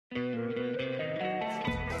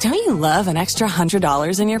Don't you love an extra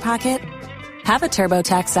 $100 in your pocket? Have a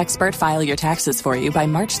TurboTax expert file your taxes for you by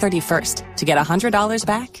March 31st to get $100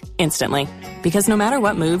 back instantly. Because no matter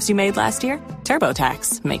what moves you made last year,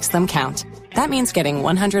 TurboTax makes them count. That means getting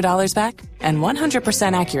 $100 back and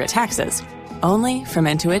 100% accurate taxes, only from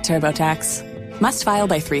Intuit TurboTax. Must file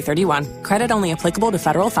by 3/31. Credit only applicable to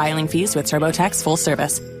federal filing fees with TurboTax full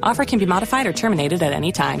service. Offer can be modified or terminated at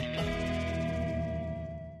any time.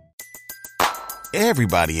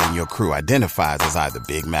 Everybody in your crew identifies as either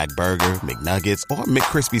Big Mac Burger, McNuggets, or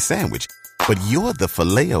McCrispy Sandwich. But you're the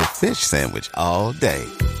Filet-O-Fish Sandwich all day.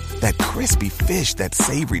 That crispy fish, that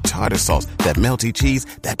savory tartar sauce, that melty cheese,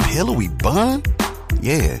 that pillowy bun.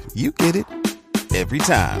 Yeah, you get it. Every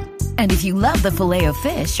time. And if you love the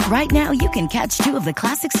Filet-O-Fish, right now you can catch two of the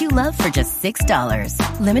classics you love for just $6.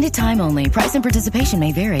 Limited time only. Price and participation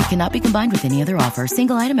may vary. Cannot be combined with any other offer.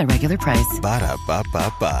 Single item at regular price.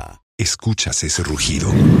 Ba-da-ba-ba-ba. Escuchas ese rugido.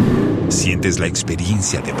 Sientes la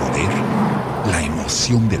experiencia de poder, la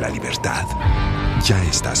emoción de la libertad. Ya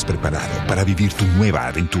estás preparado para vivir tu nueva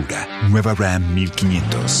aventura. Nueva Ram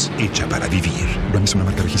 1500, hecha para vivir. Ram es una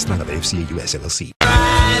marca registrada de FCA US LLC.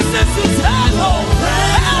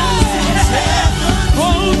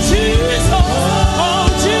 Oh, Jesus. Oh,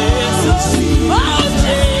 Jesus. Oh,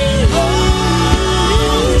 Jesus.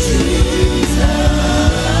 Oh, Jesus.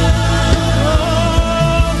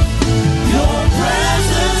 Your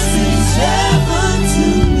presence is heaven to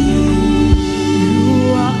me.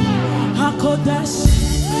 You are HaKodesh,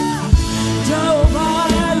 Jehovah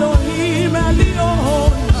Elohim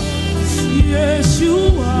Elion,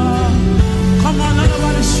 Yeshua. Come on,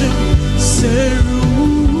 everybody sing. Say,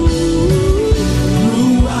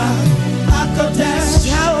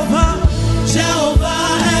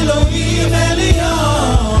 Jehovah Elohim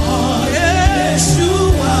Elion,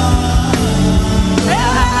 Yeshua.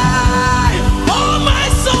 Hey, oh my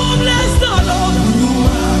soul, bless the Lord.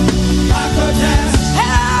 Ruach HaKodesh.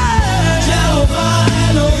 Hey, Jehovah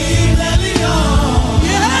Elohim Elion,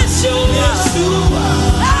 Yeshua.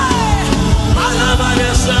 Hey, all over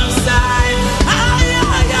the sunshine. Ay,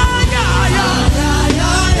 ay, ay, ay, ay,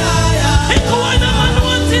 ay, ay, ay. It's one of my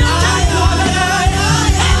ones here.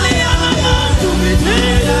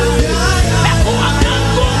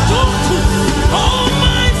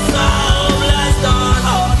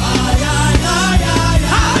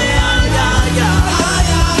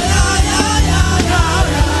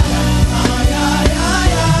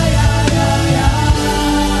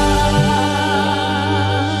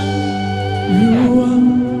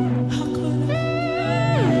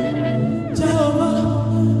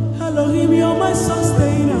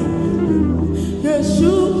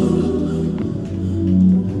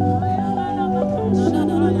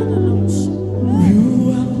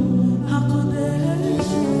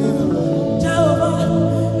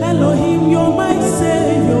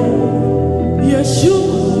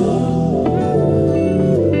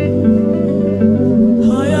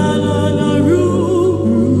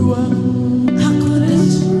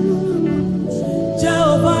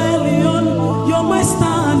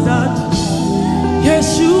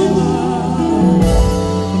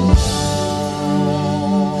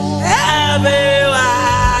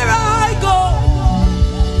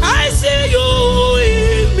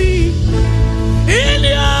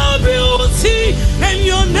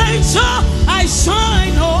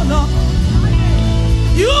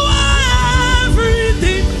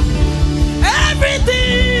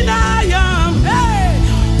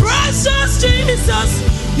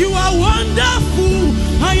 You are wonderful.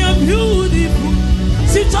 I am beautiful.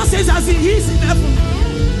 See, just says as he is in heaven.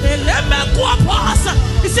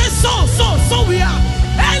 He says, so we are.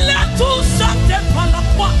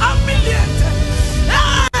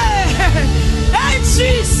 Hey,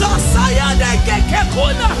 Jesus, I am the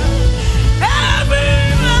Kekekuna.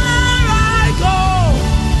 Everywhere I go,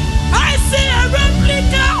 I see a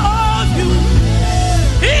replica of you.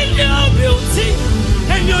 In your beauty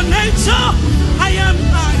and your nature, I am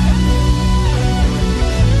I.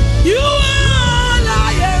 You are all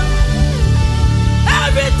I am.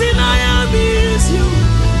 Everything I am is you.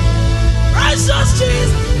 Precious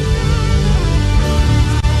Jesus.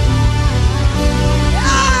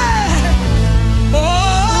 Yeah. Oh.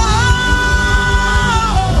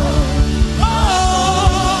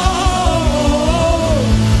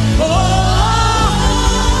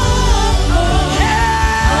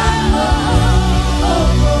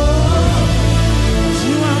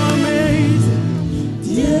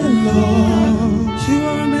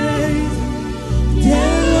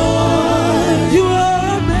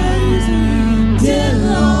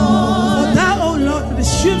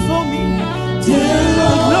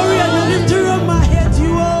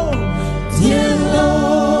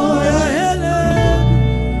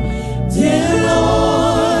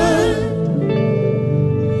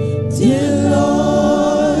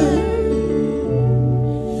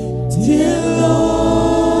 Dear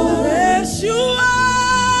Lord, Yeshua,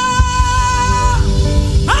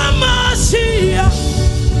 Hamashiach,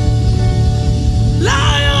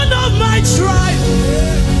 Lion of my tribe,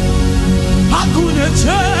 Hakuna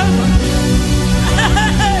Chema,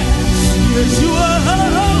 Yeshua,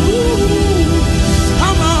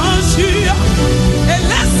 Hamashiach,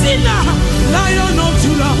 Elesina, Lion of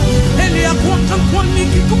Judah, Elia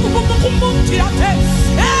Kwakaniki, Kukukukumutiate,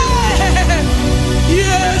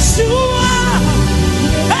 Yeshua,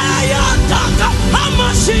 Ayataka,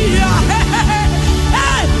 Hamashiach,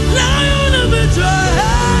 Lion of the tribe,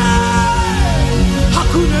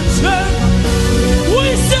 Hakuna Chema. Who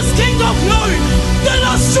is this King of glory? The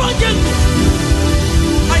Lord strong in me.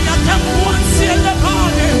 I am the one seal the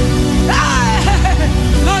body.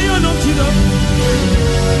 Lion of Judah.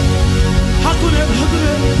 Hakuna.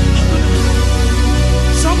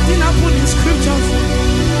 Something happened in scriptures.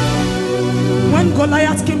 When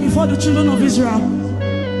Goliath came before the children of Israel,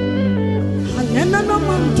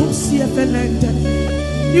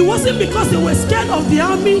 it wasn't because they were scared of the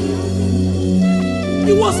army.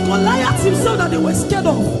 It was Goliath himself that they were scared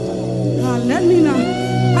of. And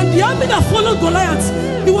the army that followed Goliath,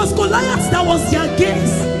 it was Goliath that was their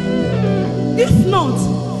gaze. If not,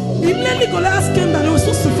 immediately Goliath came that they were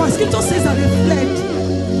supposed to fight. Scripture says that they fled.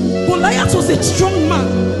 Goliath was a strong man.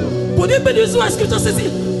 But even this is why Scripture says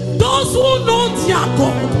it. Those who know their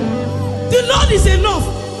God, the Lord is enough.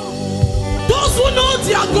 Those who know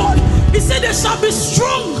their God, He said they shall be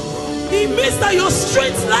strong. It means that your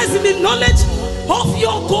strength lies in the knowledge of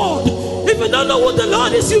your God. If you don't know what the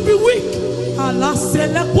Lord is, you'll be weak. Allah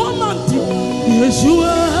said, Lion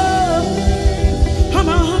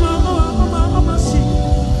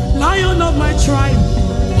of my tribe,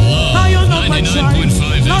 Lion of my tribe,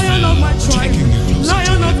 Lion of my tribe,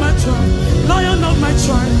 Lion of my tribe, Lion of my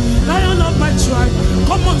tribe, Lion of my tribe.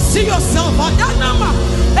 Come on, see yourself.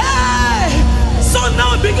 Hey! So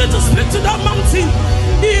now begin to speak to that mountain.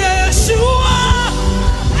 Yeshua,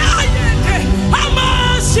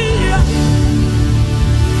 Hamashiach,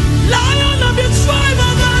 Lion of the tribe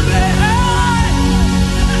of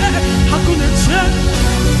Hakuna Chema.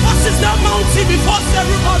 What is that mountain before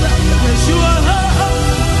every other? Yeshua,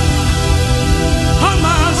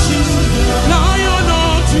 Hamashiach, Lion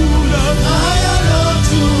of Judah, Lion of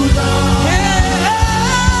Judah.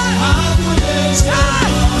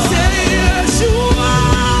 Say Yeshua,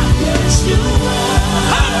 Yeshua,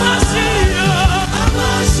 Hamashiach,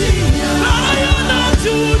 Lion of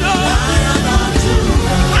Judah, Lion of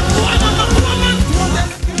Judah.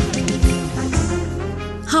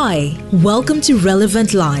 Hi, welcome to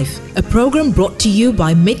Relevant Life, a program brought to you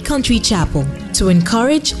by Mid-Country Chapel to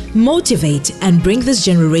encourage, motivate, and bring this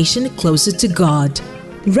generation closer to God.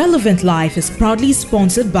 Relevant Life is proudly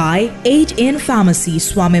sponsored by Aid in Pharmacy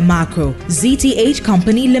Swami Macro, ZTH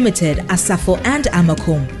Company Limited, Asafo and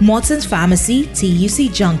Amakum, Morton's Pharmacy,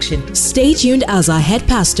 TUC Junction. Stay tuned as our head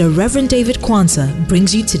pastor, Reverend David Kwanzaa,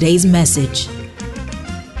 brings you today's message.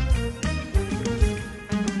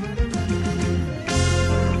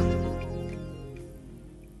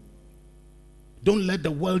 Don't let the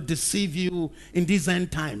world deceive you in these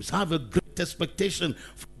end times. Have a great expectation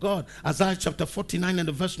for God. Isaiah chapter 49 and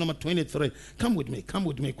the verse number 23. Come with me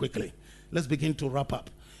quickly. Let's begin to wrap up.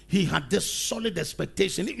 He had this solid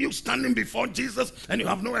expectation. If you're standing before Jesus and you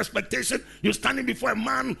have no expectation, you're standing before a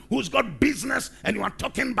man who's got business and you are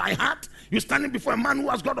talking by heart. You're standing before a man who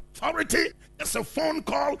has got authority. Just a phone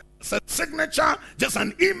call, just a signature, just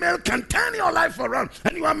an email can turn your life around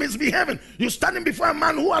and you are misbehaving. You're standing before a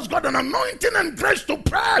man who has got an anointing and grace to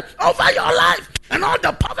pray over your life, and all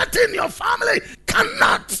the poverty in your family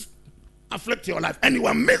cannot afflict your life, and you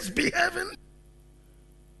are misbehaving.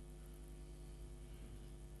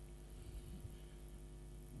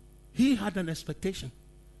 He had an expectation.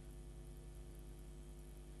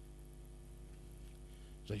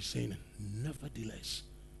 So he's saying, nevertheless,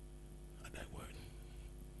 at thy word.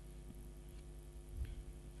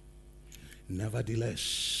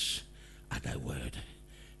 Nevertheless, at thy word.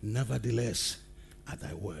 Nevertheless, at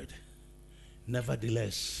thy word.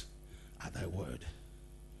 Nevertheless, at thy word.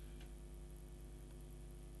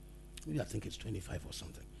 Maybe I think it's 25 or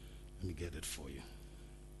something. Let me get it for you.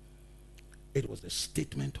 It was a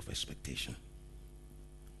statement of expectation.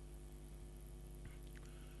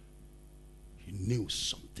 He knew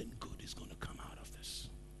something good is going to come out of this.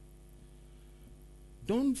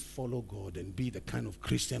 Don't follow God and be the kind of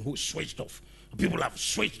Christian who switched off. People have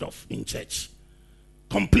switched off in church.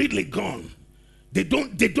 Completely gone. They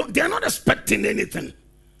are not expecting anything.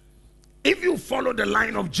 If you follow the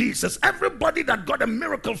line of Jesus, everybody that got a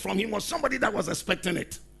miracle from him was somebody that was expecting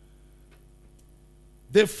it.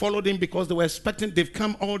 They followed him because they were expecting. They've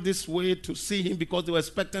come all this way to see him because they were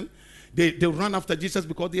expecting. They run after Jesus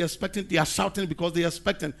because they are expecting. They are shouting because they are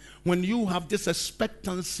expecting. When you have this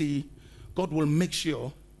expectancy, God will make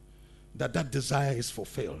sure that that desire is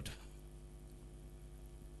fulfilled.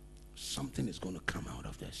 Something is going to come out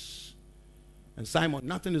of this. And Simon,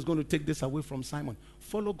 nothing is going to take this away from Simon.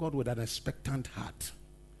 Follow God with an expectant heart.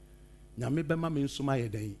 I've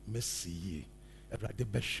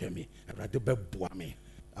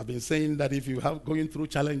been saying that if you have going through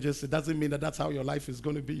challenges, it doesn't mean that that's how your life is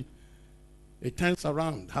going to be. It turns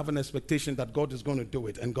around. Have an expectation that God is going to do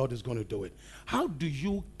it, and God is going to do it. How do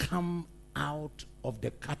you come out of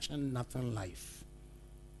the catching nothing life?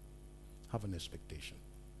 Have an expectation.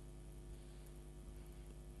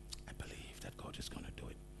 I believe that God is going to do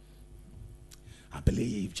it. I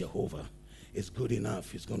believe Jehovah is good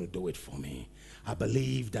enough. He's going to do it for me. I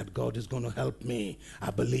believe that God is going to help me. I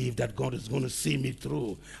believe that God is going to see me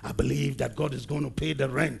through. I believe that God is going to pay the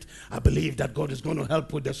rent. I believe that God is going to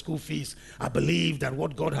help with the school fees. I believe that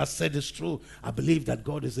what God has said is true. I believe that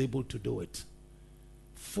God is able to do it.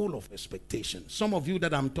 Full of expectation. Some of you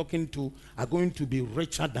that I'm talking to are going to be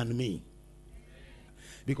richer than me.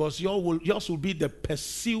 Because yours will be the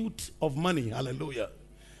pursuit of money. Hallelujah.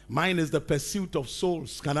 Mine is the pursuit of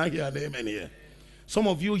souls. Can I hear an amen here? Some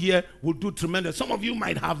of you here will do tremendous. Some of you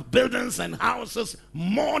might have buildings and houses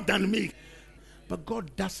more than me. But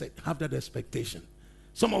God doesn't have that expectation.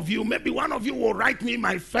 Some of you, maybe one of you will write me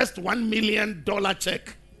my first $1 million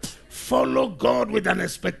check. Follow God with an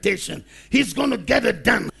expectation. He's going to get it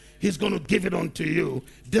done. He's going to give it unto you.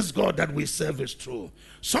 This God that we serve is true.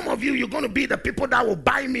 Some of you, you're going to be the people that will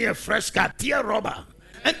buy me a fresh car, tear rubber.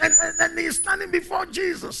 And he's standing before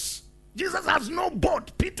Jesus. Jesus has no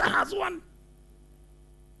boat. Peter has one.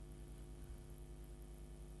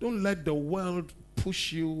 Don't let the world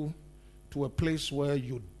push you to a place where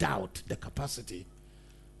you doubt the capacity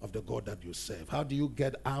of the God that you serve. How do you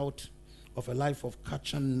get out of a life of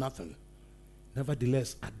catching nothing?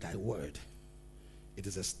 Nevertheless, at thy word, it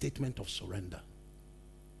is a statement of surrender.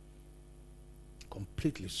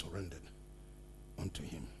 Completely surrendered unto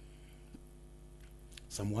him.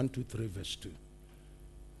 Psalm 123 verse 2.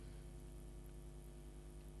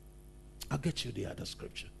 I'll get you the other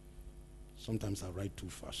scripture. Sometimes I write too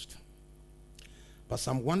fast. But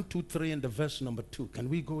Psalm 123 and the verse number 2. Can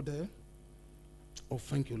we go there? Oh,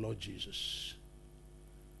 thank you, Lord Jesus.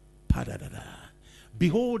 Pa-da-da-da.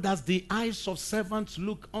 Behold, as the eyes of servants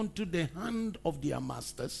look unto the hand of their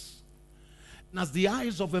masters, and as the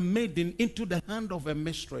eyes of a maiden into the hand of a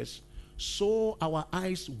mistress, so our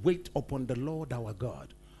eyes wait upon the Lord our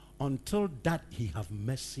God, until that he have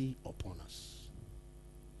mercy upon us.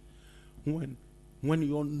 When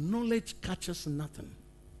your knowledge catches nothing,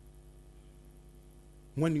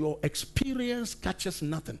 when your experience catches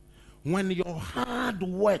nothing, when your hard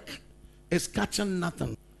work is catching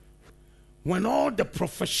nothing, when all the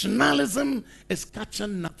professionalism is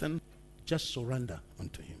catching nothing, just surrender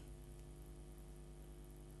unto him.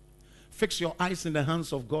 Fix your eyes in the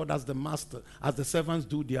hands of God as the master, as the servants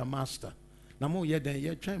do their master. Namo yeden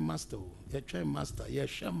ye train master, ye train master, ye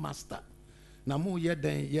share master. Namo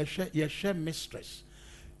yeden ye share mistress.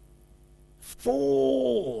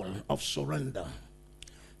 Full of surrender.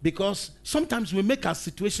 Because sometimes we make our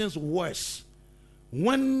situations worse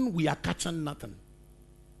when we are catching nothing.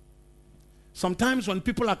 Sometimes when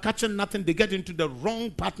people are catching nothing, they get into the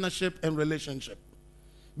wrong partnership and relationship.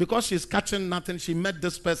 Because she's catching nothing, she met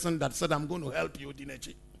this person that said, I'm going to help you,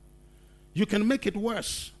 Dinechi. You can make it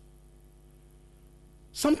worse.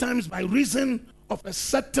 Sometimes by reason of a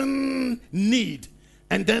certain need,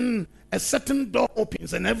 and then a certain door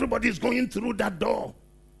opens and everybody is going through that door.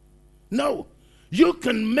 No, you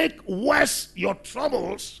can make worse your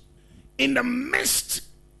troubles in the midst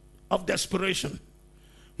of desperation.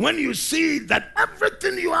 When you see that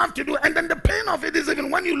everything you have to do, and then the pain of it is even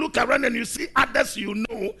when you look around and you see others you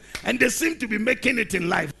know, and they seem to be making it in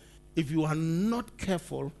life. If you are not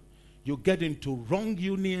careful, you get into wrong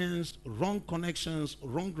unions, wrong connections,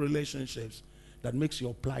 wrong relationships that makes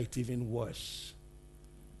your plight even worse.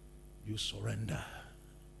 You surrender.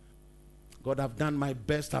 God, I've done my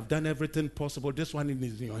best. I've done everything possible. This one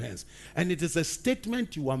is in your hands. And it is a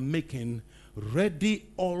statement you are making, ready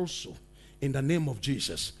also in the name of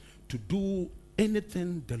Jesus to do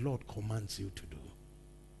anything the Lord commands you to do.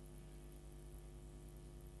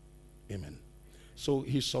 Amen. So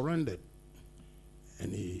he surrendered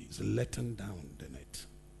and he is letting down the net.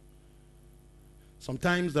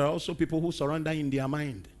 Sometimes there are also people who surrender in their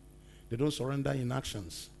mind. They don't surrender in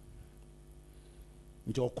actions.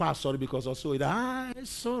 Sorry, because also it I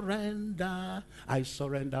surrender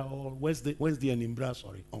all. Where's the Enimbra?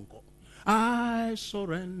 Sorry, uncle. I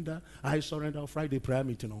surrender Friday prayer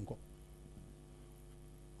meeting, uncle.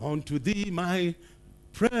 Unto thee, my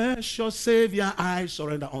precious Savior, I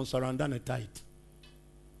surrender. On surrender and tight.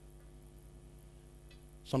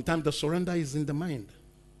 Sometimes the surrender is in the mind.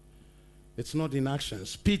 It's not in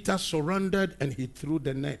actions. Peter surrendered and he threw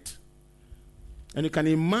the net. And you can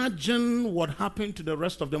imagine what happened to the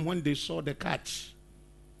rest of them when they saw the catch.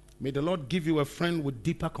 May the Lord give you a friend with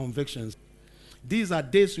deeper convictions. These are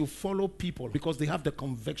days you follow people because they have the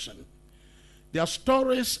conviction. Their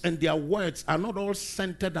stories and their words are not all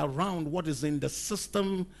centered around what is in the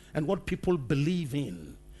system and what people believe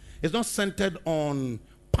in. It's not centered on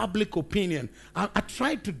public opinion. I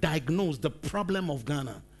tried to diagnose the problem of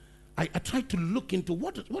Ghana. I tried to look into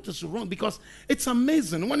what is wrong, because it's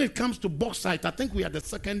amazing. When it comes to bauxite, I think we are the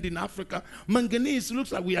second in Africa. Manganese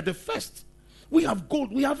looks like we are the first. We have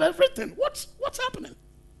gold. We have everything. What's happening?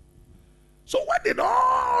 So where did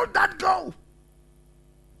all that go?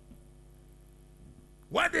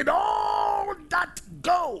 Where did all that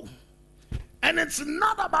go? And it's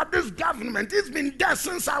not about this government. It's been there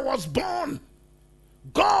since I was born.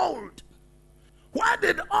 Gold. Where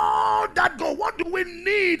did all that go? What do we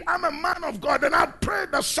need? I'm a man of God, and I pray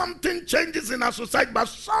that something changes in our society. But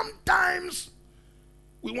sometimes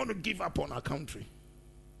we want to give up on our country.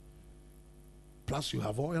 Plus you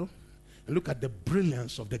have oil. And look at the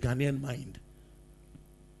brilliance of the Ghanaian mind.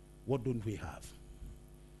 What don't we have?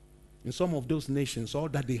 In some of those nations, all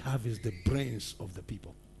that they have is the brains of the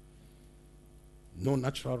people. No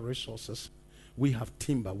natural resources. We have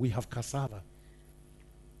timber. We have cassava.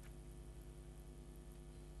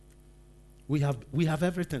 We have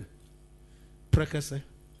everything. Prekese.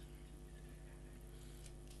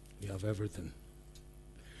 We have everything.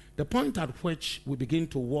 The point at which we begin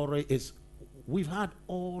to worry is we've had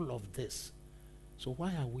all of this. So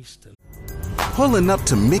why are we still? Pulling up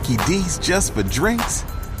to Mickey D's just for drinks?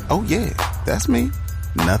 Oh yeah, that's me.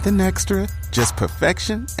 Nothing extra, just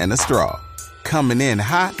perfection and a straw. Coming in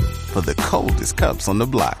hot for the coldest cups on the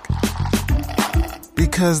block.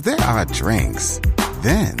 Because there are drinks.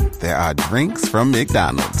 Then there are drinks from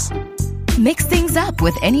McDonald's. Mix things up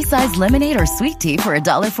with any size lemonade or sweet tea for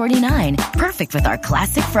 $1.49. Perfect with our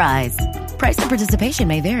classic fries. Price and participation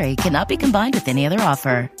may vary. Cannot be combined with any other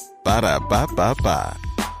offer. Ba-da-ba-ba-ba.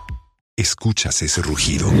 ¿Escuchas ese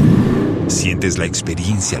rugido? ¿Sientes la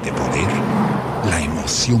experiencia de poder? ¿La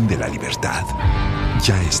emoción de la libertad?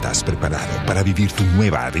 Ya estás preparado para vivir tu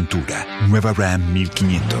nueva aventura. Nueva Ram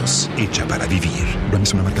 1500, hecha para vivir. Ram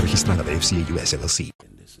es una marca registrada de FCA US LLC.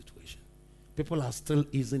 In this situation, people are still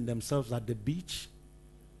easing themselves at the beach.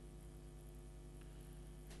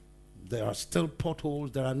 There are still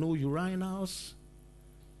potholes. There are no urinals.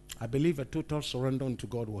 I believe a total surrender unto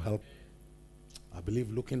God will help. I believe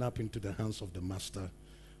looking up into the hands of the Master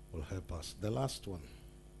will help us. The last one.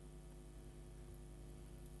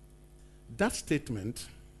 That statement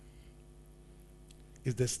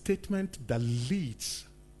is the statement that leads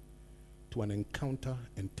to an encounter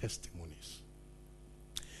and testimonies.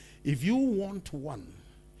 If you want one,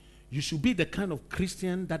 you should be the kind of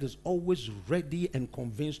Christian that is always ready and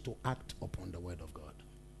convinced to act upon the word of God.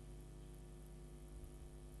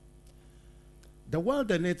 The world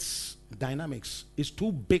and its dynamics is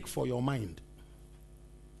too big for your mind.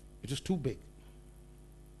 It is too big.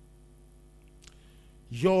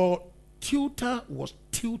 Your tutor was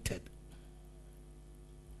tutored.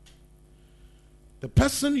 The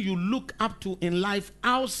person you look up to in life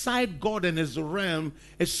outside God and his realm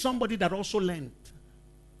is somebody that also learned.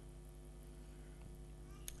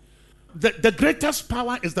 The greatest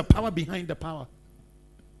power is the power behind the power.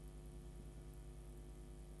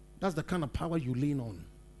 That's the kind of power you lean on.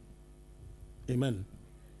 Amen.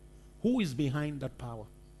 Who is behind that power?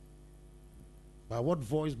 By what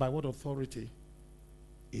voice, by what authority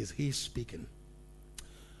is he speaking?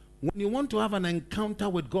 When you want to have an encounter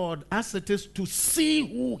with God, as it is to see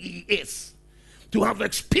who he is, to have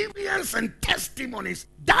experience and testimonies,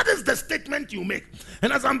 that is the statement you make.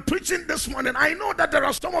 And as I'm preaching this morning, I know that there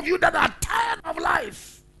are some of you that are tired of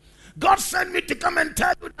life. God sent me to come and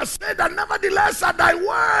tell you that, say that nevertheless at thy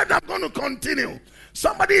word I'm going to continue.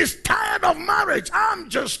 Somebody is tired of marriage. I'm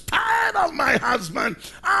just tired of my husband.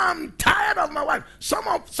 I'm tired of my wife.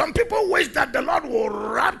 Some people wish that the Lord will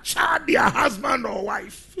rapture their husband or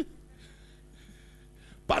wife.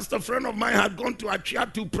 pastor friend of mine had gone to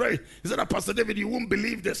Achia to pray. He said, Pastor David, you won't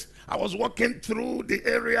believe this. I was walking through the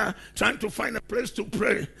area trying to find a place to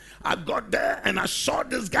pray. I got there and I saw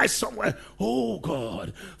this guy somewhere. Oh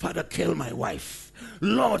God, Father, kill my wife.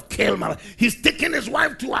 Lord, kill my wife. He's taking his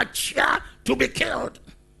wife to Achia to be killed.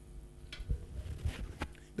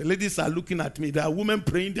 The ladies are looking at me. There are women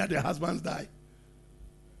praying that their husbands die.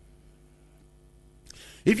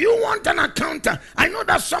 If you want an encounter, I know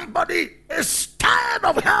that somebody is tired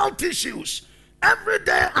of health issues. Every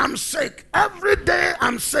day I'm sick. Every day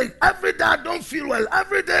I'm sick. Every day I don't feel well.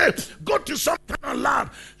 Every day go to some kind of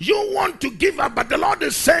lab. You want to give up, but the Lord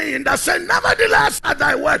is saying that, say, nevertheless at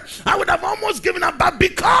thy word, I would have almost given up, but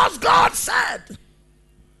because God said,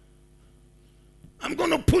 I'm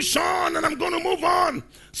going to push on and I'm going to move on.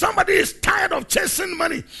 Somebody is tired of chasing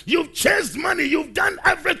money. You've chased money. You've done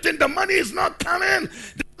everything. The money is not coming.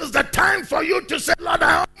 This is the time for you to say, Lord,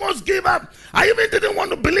 I almost give up. I even didn't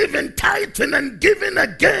want to believe in tithing and giving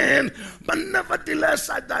again, but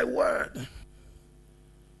nevertheless at thy word.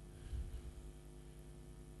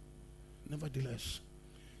 Nevertheless.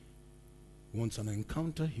 He wants an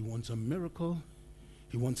encounter. He wants a miracle.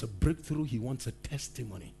 He wants a breakthrough. He wants a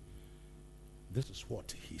testimony. This is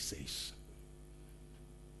what he says.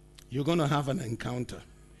 You're going to have an encounter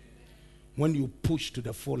when you push to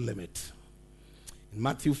the full limit. In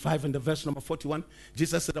Matthew 5 and the verse number 41,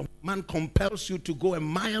 Jesus said, a man compels you to go a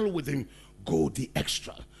mile with him. Go the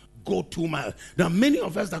extra. Go 2 miles. There are many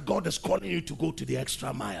of us that God is calling you to go to the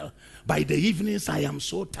extra mile. By the evenings, I am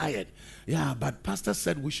so tired. Yeah, but pastor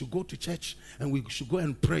said we should go to church and we should go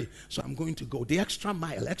and pray. So I'm going to go. The extra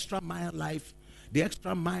mile life, the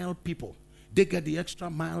extra mile people. They get the extra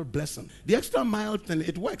mile blessing. The extra mile thing,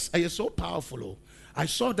 it works. It is so powerful. Oh. I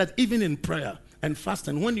saw that even in prayer and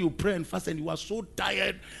fasting. When you pray and fast and you are so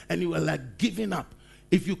tired and you are like giving up,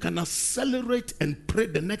 if you can accelerate and pray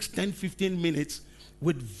the next 10, 15 minutes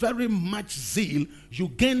with very much zeal, you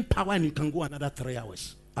gain power and you can go another 3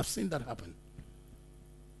 hours. I've seen that happen.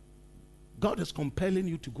 God is compelling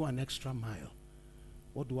you to go an extra mile.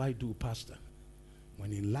 What do I do, Pastor?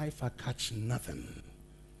 When in life I catch nothing,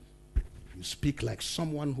 you speak like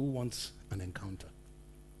someone who wants an encounter.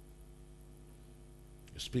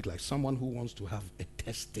 You speak like someone who wants to have a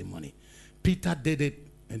testimony. Peter did it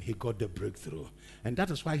and he got the breakthrough. And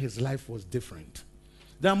that is why his life was different.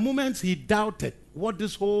 There are moments he doubted what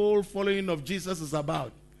this whole following of Jesus is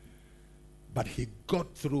about. But he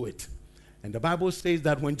got through it. And the Bible says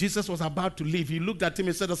that when Jesus was about to leave, he looked at him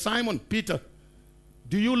and said, Simon, Peter,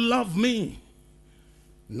 do you love me?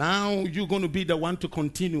 Now you're going to be the one to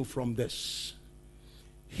continue from this.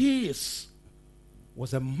 He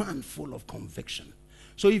was a man full of conviction.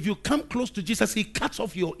 So if you come close to Jesus, he cuts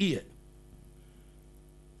off your ear.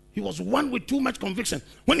 He was one with too much conviction.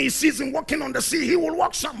 When he sees him walking on the sea, he will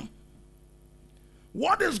walk some.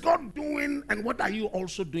 What is God doing and what are you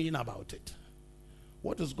also doing about it?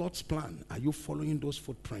 What is God's plan? Are you following those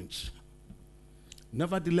footprints?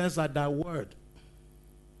 Nevertheless, at thy word,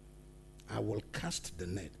 I will cast the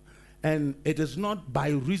net. And it is not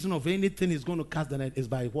by reason of anything he's going to cast the net. It's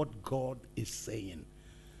by what God is saying.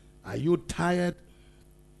 Are you tired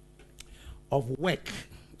of work?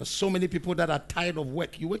 There's so many people that are tired of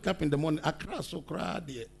work. You wake up in the morning, Accra, so crowd.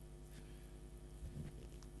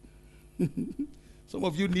 Some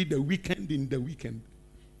of you need the weekend in the weekend.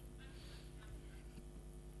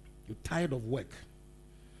 You're tired of work.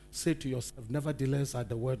 Say to yourself, nevertheless, at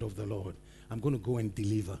the word of the Lord, I'm going to go and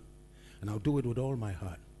deliver. And I'll do it with all my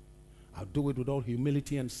heart. I'll do it with all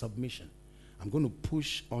humility and submission. I'm going to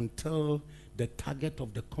push until the target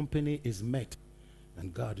of the company is met.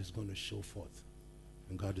 And God is going to show forth.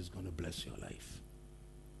 And God is going to bless your life.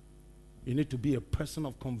 You need to be a person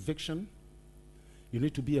of conviction. You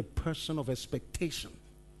need to be a person of expectation.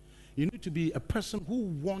 You need to be a person who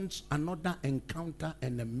wants another encounter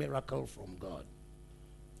and a miracle from God.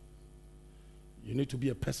 You need to be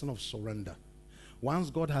a person of surrender.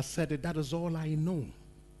 Once God has said it, that is all I know.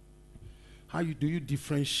 How do you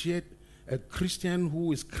differentiate a Christian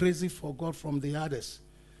who is crazy for God from the others?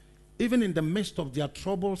 Even in the midst of their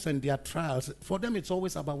troubles and their trials, for them it's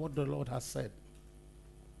always about what the Lord has said.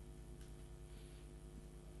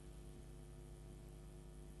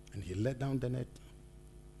 And he let down the net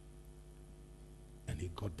and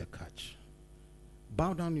he got the catch.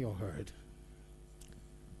 Bow down your head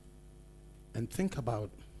and think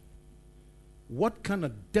about what kind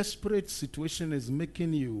of desperate situation is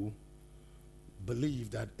making you believe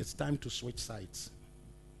that it's time to switch sides.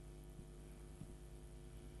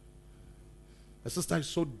 A sister is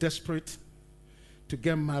so desperate to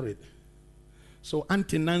get married. So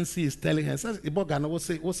Auntie Nancy is telling her, says, what's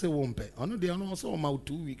a wompe? I know they are also about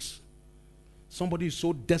 2 weeks. Somebody is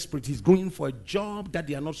so desperate, he's going for a job that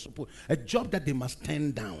they are not supposed, a job that they must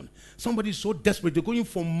turn down. Somebody is so desperate, they're going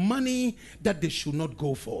for money that they should not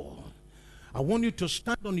go for. I want you to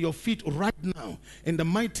stand on your feet right now in the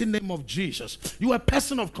mighty name of Jesus. You are a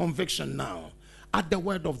person of conviction now at the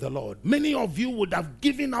word of the Lord. Many of you would have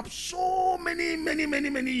given up so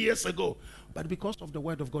many years ago, but because of the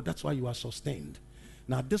word of God, that's why you are sustained.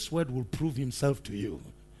 Now this word will prove himself to you.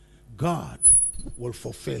 God will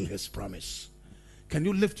fulfill his promise. Can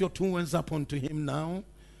you lift your two hands up unto him now?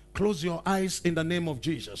 Close your eyes in the name of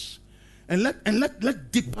Jesus. And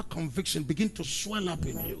let deeper conviction begin to swell up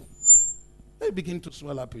in you. Let it begin to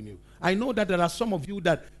swell up in you. I know that there are some of you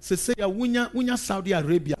that say wunya Saudi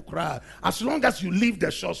Arabia cry as long as you leave the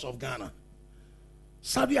shores of Ghana.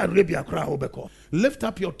 Saudi Arabia cry obeko. Lift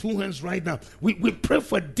up your two hands right now. We pray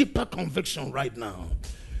for a deeper conviction right now.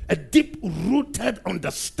 A deep-rooted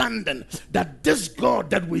understanding that this God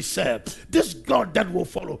that we serve, this God that will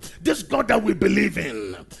follow, this God that we believe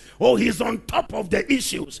in, oh, he's on top of the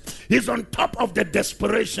issues. He's on top of the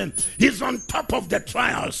desperation. He's on top of the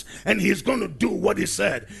trials. And he's going to do what he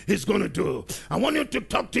said he's going to do. I want you to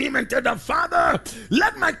talk to him and tell the Father,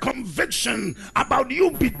 let my conviction about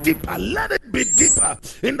you be deeper. Let it be deeper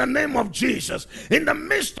in the name of Jesus. In the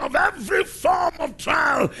midst of every form of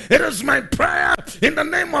trial, it is my prayer in the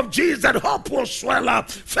name of Jesus that hope will swell up,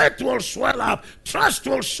 faith will swell up, trust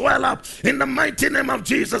will swell up in the mighty name of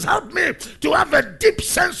Jesus. Help me to have a deep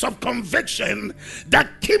sense of conviction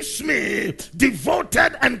that keeps me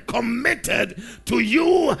devoted and committed to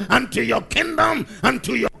you and to your kingdom and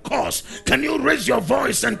to your cause. Can you raise your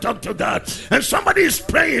voice and talk to God? And somebody is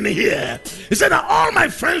praying here. He said that all my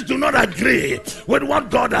friends do not agree with what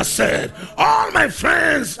God has said. All my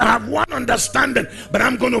friends have one understanding, but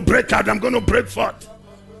I'm going to break out. I'm going to break forth.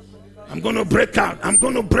 I'm going to break out. I'm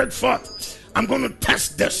going to break forth. I'm going to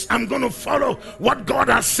test this. I'm going to follow what God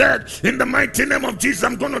has said in the mighty name of Jesus.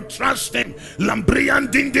 I'm going to trust him.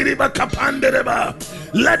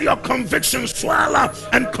 Let your conviction swell up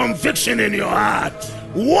and conviction in your heart.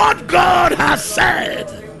 What God has said.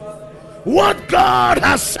 What God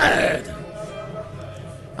has said.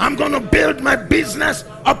 I'm going to build my business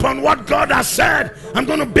upon what God has said. I'm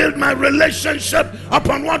going to build my relationship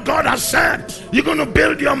upon what God has said. You're going to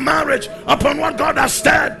build your marriage upon what God has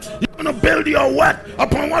said. You're going to build your work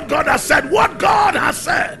upon what God has said. What God has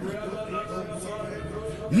said.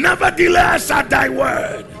 Nevertheless, at thy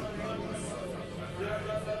word.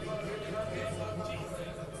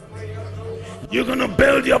 You're going to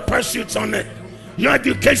build your pursuits on it. Your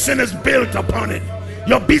education is built upon it.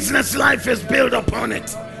 Your business life is built upon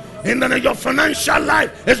it. Your financial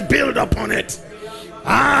life is built upon it.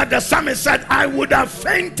 The psalmist said, I would have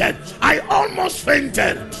fainted. I almost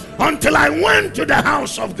fainted until I went to the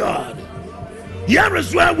house of God. Here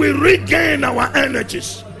is where we regain our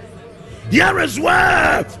energies. Here is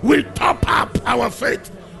where we top up our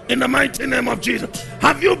faith in the mighty name of Jesus.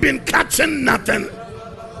 Have you been catching nothing?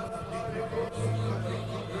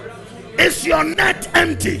 Is your net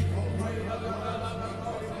empty?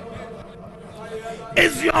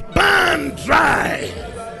 Is your barn dry?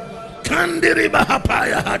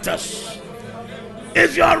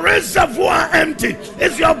 Is your reservoir empty?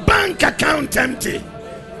 Is your bank account empty?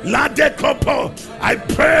 I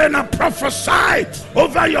pray and I prophesy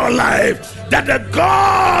over your life that the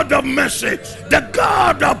God of mercy, the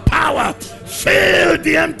God of power, fill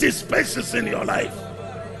the empty spaces in your life.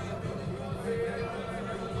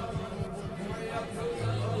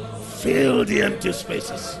 Fill the empty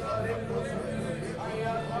spaces.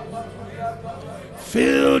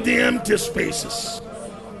 Fill the empty spaces.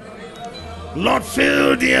 Lord,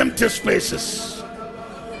 fill the empty spaces.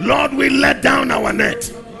 Lord, we let down our net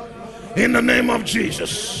in the name of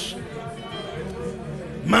Jesus.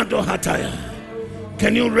 Mado Hataya.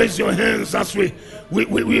 Can you raise your hands as we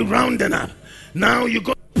rounding up? Now you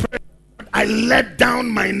go pray. I let down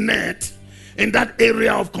my net in that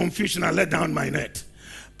area of confusion. I let down my net.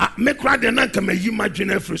 But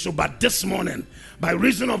this morning, by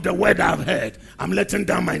reason of the word I've heard, I'm letting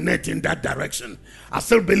down my net in that direction. I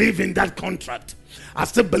still believe in that contract. I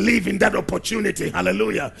still believe in that opportunity.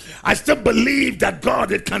 Hallelujah. I still believe that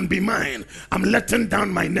God, it can be mine. I'm letting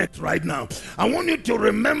down my net right now. I want you to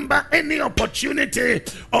remember any opportunity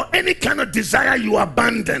or any kind of desire you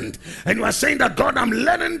abandoned. And you are saying that, God, I'm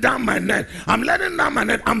letting down my net. I'm letting down my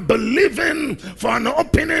net. I'm believing for an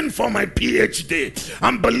opening for my PhD.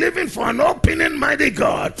 I'm believing for an opening, mighty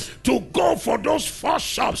God, to go for those 4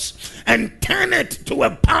 shops and turn it to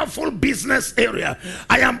a powerful business area.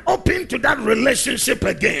 I am open to that relationship relationship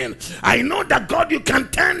again. I know that God, you can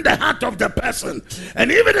turn the heart of the person.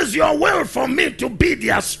 And if it is your will for me to be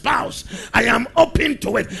their spouse, I am open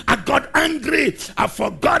to it. I got angry. I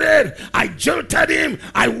forgot it. I jilted him.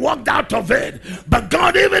 I walked out of it. But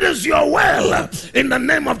God, if it is your will, in the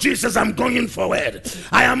name of Jesus, I'm going for it.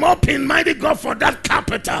 I am open, mighty God, for that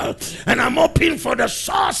capital. And I'm open for the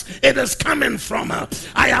source it is coming from.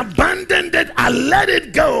 I abandoned it. I let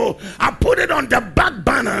it go. I put it on the back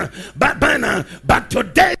burner. But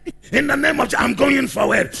today, in the name of Jesus, I'm going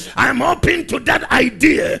for it. I'm open to that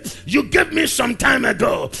idea you gave me some time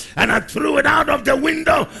ago, and I threw it out of the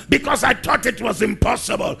window because I thought it was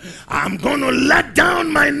impossible. I'm going to let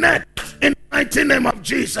down my net in the mighty name of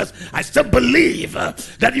Jesus. I still believe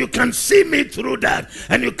that you can see me through that,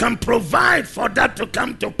 and you can provide for that to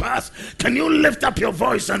come to pass. Can you lift up your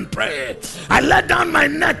voice and pray? I let down my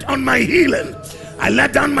net on my healing. I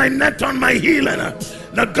let down my net on my healing.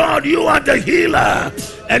 Now, God, you are the healer,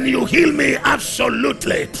 and you heal me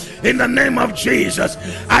absolutely in the name of Jesus.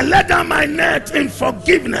 I let down my net in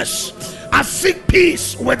forgiveness. I seek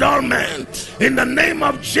peace with all men in the name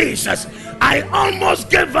of Jesus. I almost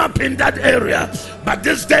gave up in that area, but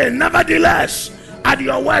this day, nevertheless, at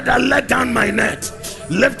your word, I let down my net.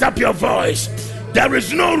 Lift up your voice. There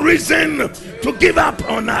is no reason to give up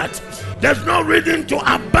on that. There's no reason to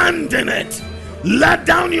abandon it. Let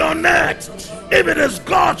down your net if it is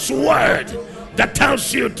God's word that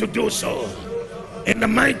tells you to do so. In the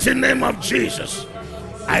mighty name of Jesus,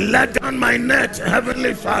 I let down my net,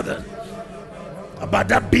 Heavenly Father, about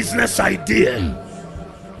that business idea.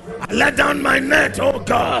 I let down my net, oh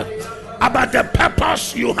God, about the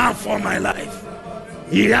purpose you have for my life.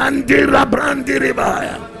 Yandira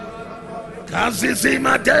brandiribaya,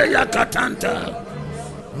 kazizima deya katanta,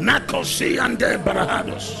 nakosi ande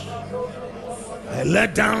barahados. I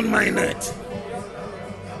let down my net.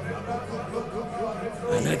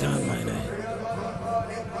 I let down my net.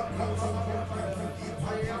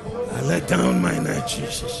 I let down my net,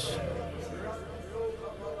 Jesus.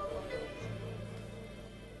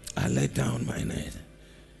 I let down my net.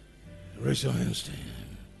 Raise your hands to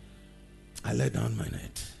him. I let down my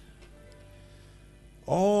net.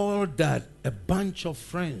 All that a bunch of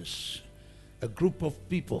friends, a group of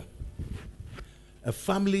people, a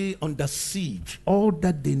family under siege, all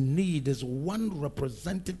that they need is one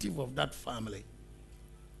representative of that family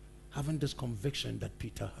having this conviction that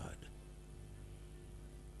Peter had.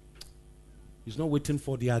 He's not waiting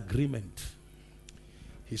for the agreement.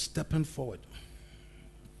 He's stepping forward.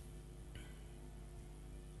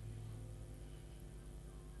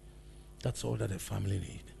 That's all that a family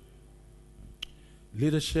needs.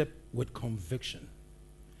 Leadership with conviction.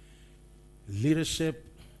 Leadership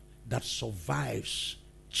that survives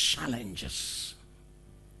challenges.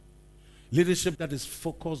 Leadership that is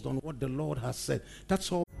focused on what the Lord has said.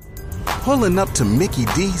 That's all. Pulling up to Mickey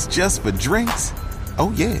D's just for drinks?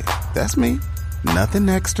 Oh yeah, that's me. Nothing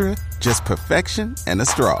extra, just perfection and a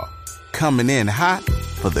straw. Coming in hot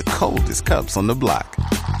for the coldest cups on the block.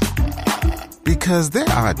 Because there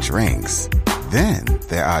are drinks. Then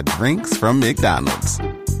there are drinks from McDonald's.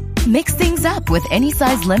 Mix things up with any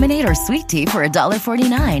size lemonade or sweet tea for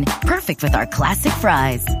 $1.49. Perfect with our classic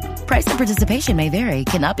fries. Price and participation may vary.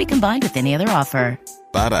 Cannot be combined with any other offer.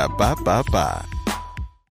 Ba-da-ba-ba-ba.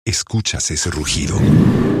 Escuchas ese rugido.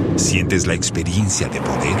 Sientes la experiencia de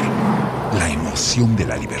poder, la emoción de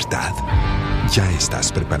la libertad. Ya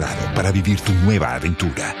estás preparado para vivir tu nueva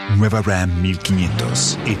aventura. Nueva Ram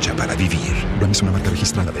 1500, hecha para vivir. Ram es una marca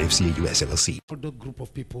registrada de FCA US LLC. What the group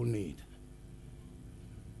of people need.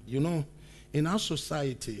 You know, in our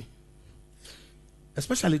society,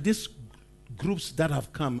 especially these groups that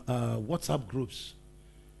have come, WhatsApp groups,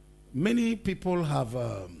 many people have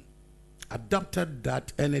adopted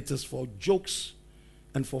that, and it is for jokes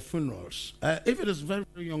and for funerals. If it is very,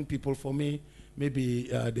 very young people, for me, maybe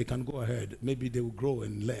they can go ahead. Maybe they will grow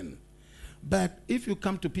and learn. But if you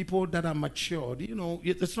come to people that are matured, you know,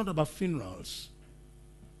 it's not about funerals.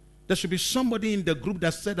 There should be somebody in the group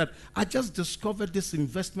that said that, I just discovered this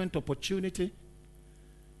investment opportunity.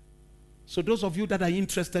 So those of you that are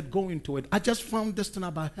interested, go into it. I just found this thing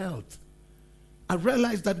about health. I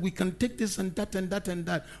realized that we can take this and that and that and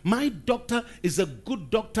that. My doctor is a good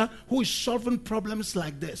doctor who is solving problems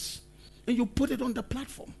like this. And you put it on the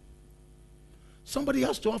platform. Somebody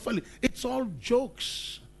has to offer it. It's all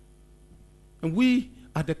jokes. And we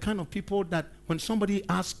are the kind of people that when somebody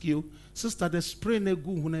asks you, Sister, the spray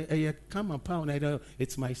negu come upon,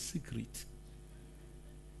 it's my secret.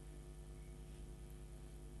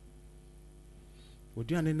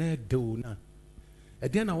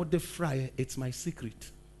 Again, I want the fry, it's my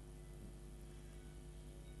secret.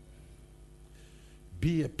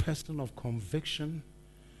 be a person of conviction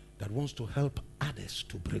that wants to help others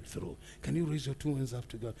to break through. Can you raise your two hands up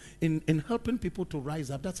to God? In helping people to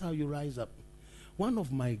rise up, that's how you rise up. One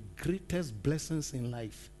of my greatest blessings in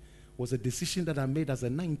life was a decision that I made as a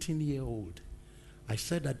 19-year-old. I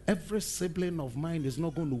said that every sibling of mine is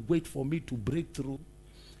not going to wait for me to break through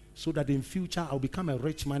so that in future I'll become a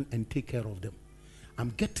rich man and take care of them.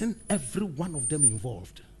 I'm getting every one of them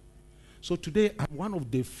involved. So today I'm one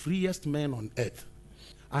of the freest men on earth.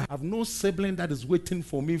 I have no sibling that is waiting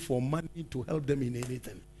for me for money to help them in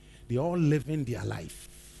anything. They all living their life.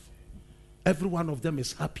 Every one of them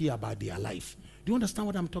is happy about their life. Do you understand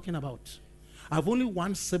what I'm talking about? I have only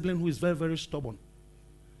one sibling who is very, very stubborn.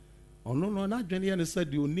 Oh no, not Jenny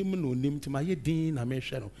said you nim to my dean,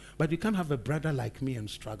 but you can't have a brother like me and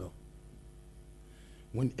struggle.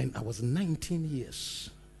 And I was 19 years.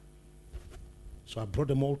 So I brought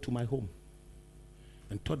them all to my home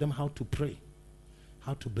and taught them how to pray,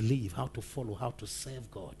 how to believe, how to follow, how to serve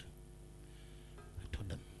God. I taught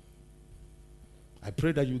them. I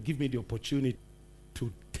pray that you give me the opportunity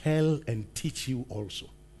to tell and teach you also.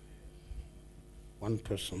 One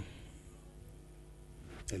person,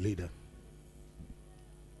 a leader,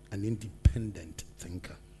 an independent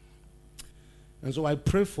thinker. And so I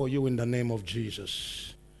pray for you in the name of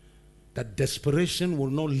Jesus that desperation will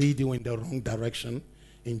not lead you in the wrong direction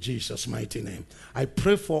in Jesus' mighty name. I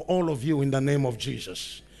pray for all of you in the name of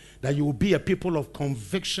Jesus that you will be a people of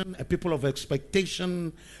conviction, a people of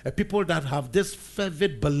expectation, a people that have this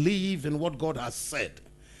fervent belief in what God has said,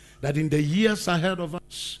 that in the years ahead of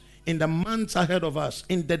us, in the months ahead of us,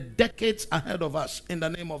 in the decades ahead of us, in the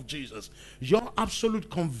name of Jesus, your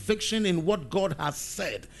absolute conviction in what God has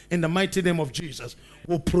said in the mighty name of Jesus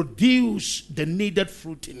will produce the needed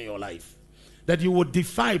fruit in your life. That you will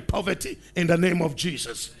defy poverty in the name of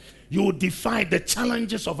Jesus. You will defy the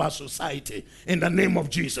challenges of our society in the name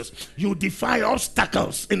of Jesus. You defy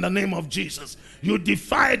obstacles in the name of Jesus. You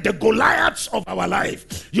defy the Goliaths of our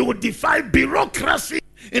life. You will defy bureaucracy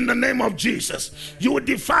in the name of Jesus. You will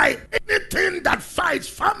defy anything that fights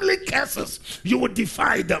family curses. You will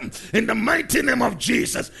defy them in the mighty name of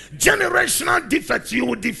Jesus. Generational defects, you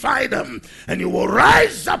will defy them, and you will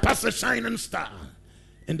rise up as a shining star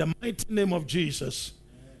in the mighty name of Jesus,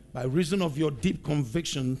 by reason of your deep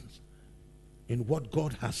conviction in what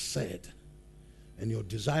God has said and your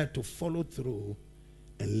desire to follow through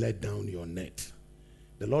and let down your net.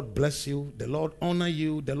 The Lord bless you, the Lord honor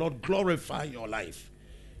you, the Lord glorify your life.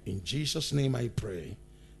 In Jesus' name I pray.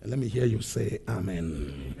 And let me hear you say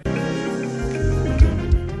amen.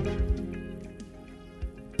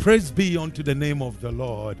 Praise be unto the name of the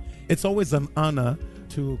Lord. It's always an honor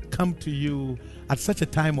to come to you at such a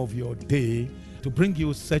time of your day, to bring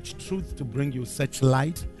you such truth, to bring you such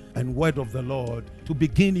light and word of the Lord, to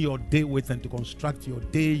begin your day with and to construct your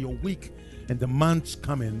day, your week, and the months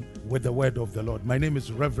coming with the word of the Lord. My name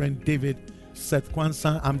is Reverend David Seth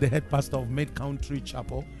Kwanzaa. I'm the head pastor of Mid-Country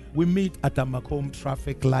Chapel. We meet at a Macomb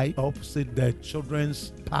traffic light opposite the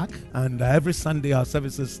Children's Park, and every Sunday our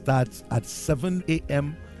services starts at 7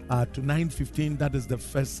 a.m. To 9:15. That is the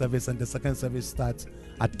first service, and the second service starts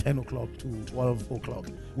at 10 o'clock to 12 o'clock.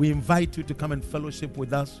 We invite you to come and fellowship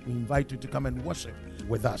with us. We invite you to come and worship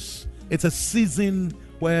with us. It's a season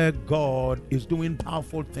where God is doing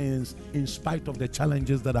powerful things in spite of the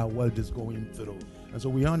challenges that our world is going through. And so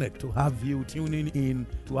we're honored to have you tuning in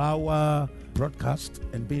to our broadcast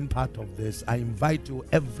and being part of this. I invite you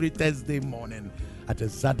every Thursday morning at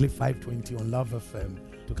exactly 5:20 on Love FM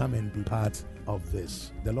to come and be part of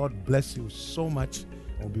this. The Lord bless you so much.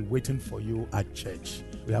 I'll be waiting for you at church.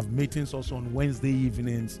 We have meetings also on Wednesday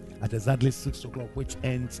evenings at exactly 6 o'clock, which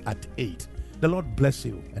ends at 8. The Lord bless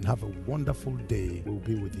you and have a wonderful day. We'll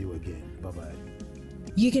be with you again. Bye-bye.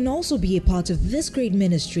 You can also be a part of this great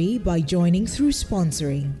ministry by joining through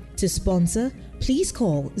sponsoring. To sponsor, please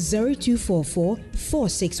call 0244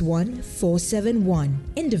 461 471.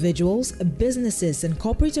 Individuals, businesses, and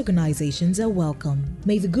corporate organizations are welcome.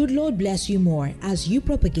 May the good Lord bless you more as you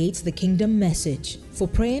propagate the kingdom message. For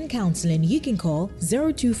prayer and counseling, you can call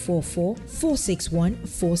 0244 461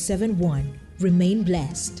 471. Remain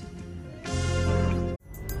blessed.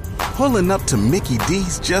 Pulling up to Mickey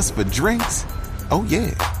D's just for drinks? Oh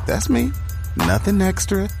yeah, that's me. Nothing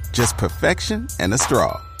extra, just perfection and a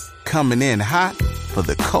straw. Coming in hot for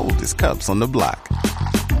the coldest cups on the block.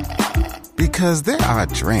 Because there are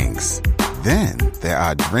drinks. Then there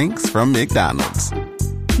are drinks from McDonald's.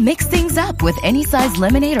 Mix things up with any size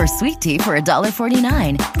lemonade or sweet tea for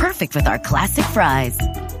 $1.49. Perfect with our classic fries.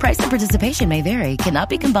 Price and participation may vary. Cannot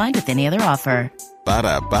be combined with any other offer.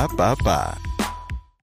 Ba-da-ba-ba-ba.